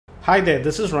Hi there,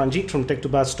 this is Ranjit from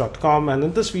tech2buzz.com, and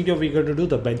in this video we're going to do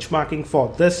the benchmarking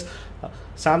for this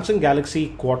Samsung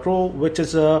Galaxy Quattro, which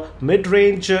is a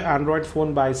mid-range Android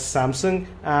phone by Samsung,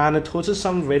 and it hosts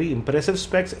some very impressive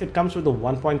specs. It comes with a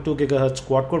 1.2 GHz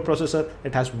quad-core processor,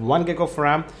 it has 1 GB of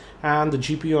RAM, and the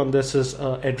GPU on this is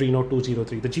Adreno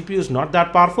 203. The GPU is not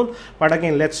that powerful, but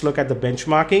again let's look at the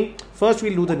benchmarking. First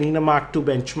we'll do the Nina Mark II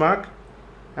benchmark.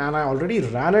 And I already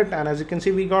ran it, and as you can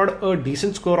see we got a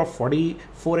decent score of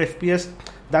 44 FPS.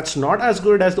 That's not as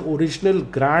good as the original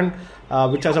Grand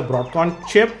which has a Broadcom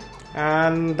chip,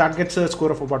 and that gets a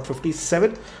score of about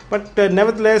 57, but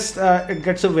nevertheless it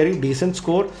gets a very decent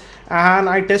score. And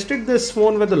I tested this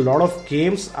phone with a lot of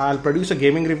games. I'll produce a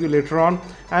gaming review later on,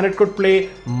 and it could play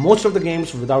most of the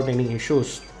games without any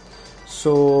issues.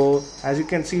 So as you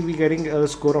can see we're getting a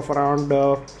score of around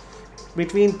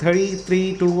between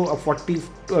 33 to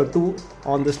 42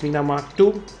 on this Nina Mark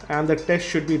II, and the test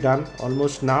should be done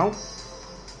almost now.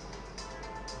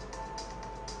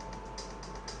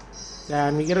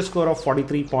 And we get a score of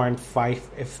 43.5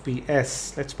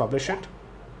 FPS. Let's publish it.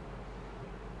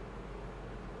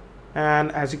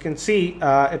 And as you can see,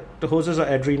 it hosts a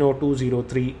Adreno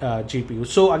 203 GPU.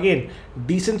 So again,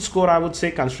 decent score I would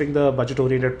say, considering the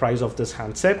budget-oriented price of this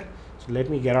handset. So let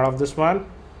me get out of this one.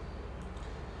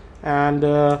 And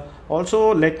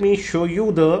also let me show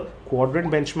you the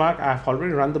quadrant benchmark. I've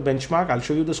already run the benchmark. I'll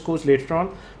show you the scores later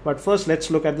on, but first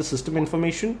let's look at the system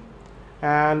information.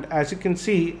 And as you can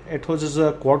see, it hosts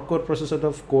a quad-core processor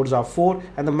of Ghz 4,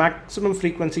 and the maximum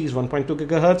frequency is 1.2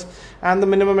 GHz, and the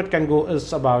minimum it can go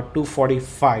is about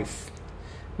 245.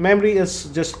 Memory is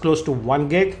just close to 1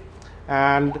 gig,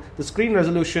 and the screen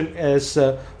resolution is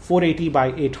 480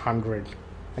 by 800.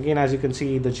 Again, as you can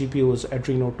see, the GPU is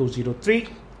Adreno 203.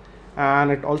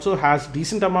 And it also has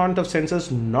decent amount of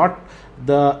sensors, not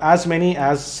as many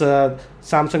as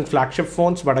Samsung flagship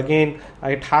phones, but again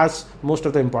it has most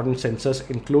of the important sensors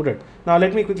included. Now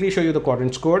let me quickly show you the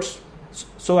quadrant scores.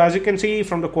 So as you can see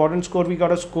from the quadrant score, we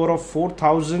got a score of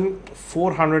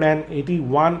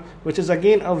 4,481, which is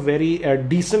again a very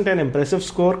decent and impressive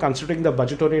score considering the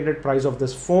budget oriented price of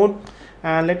this phone.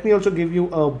 And let me also give you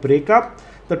a breakup.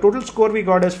 The total score we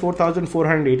got is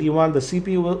 4,481. The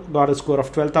CPU got a score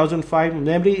of 12,005.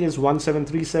 Memory is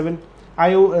 1737.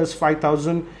 IO is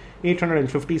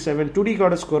 5,857. 2D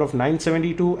got a score of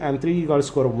 972, and 3D got a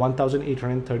score of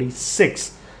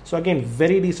 1,836. So again,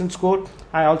 very decent score.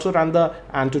 I also ran the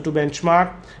Antutu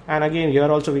benchmark, and again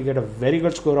here also we get a very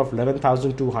good score of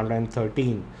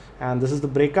 11,213. And this is the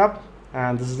breakup,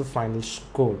 and this is the final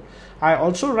score. I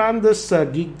also ran this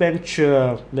Geekbench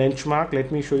benchmark.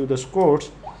 Let me show you the scores.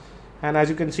 And as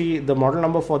you can see, the model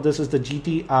number for this is the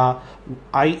GT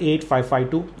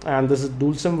i8552, and this is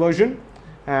dual SIM version.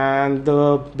 And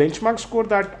the benchmark score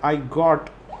that I got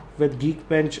with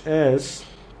Geekbench is,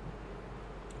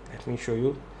 let me show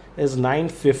you, is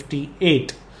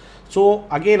 958. So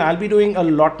again, I'll be doing a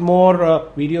lot more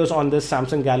videos on this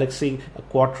Samsung Galaxy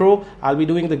Quattro. I'll be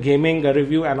doing the gaming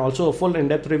review and also a full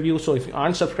in-depth review. So if you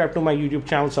aren't subscribed to my YouTube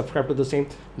channel, subscribe to the same.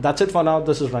 That's it for now.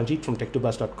 This is Ranjit from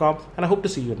tech2buzz.com, and I hope to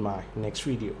see you in my next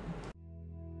video.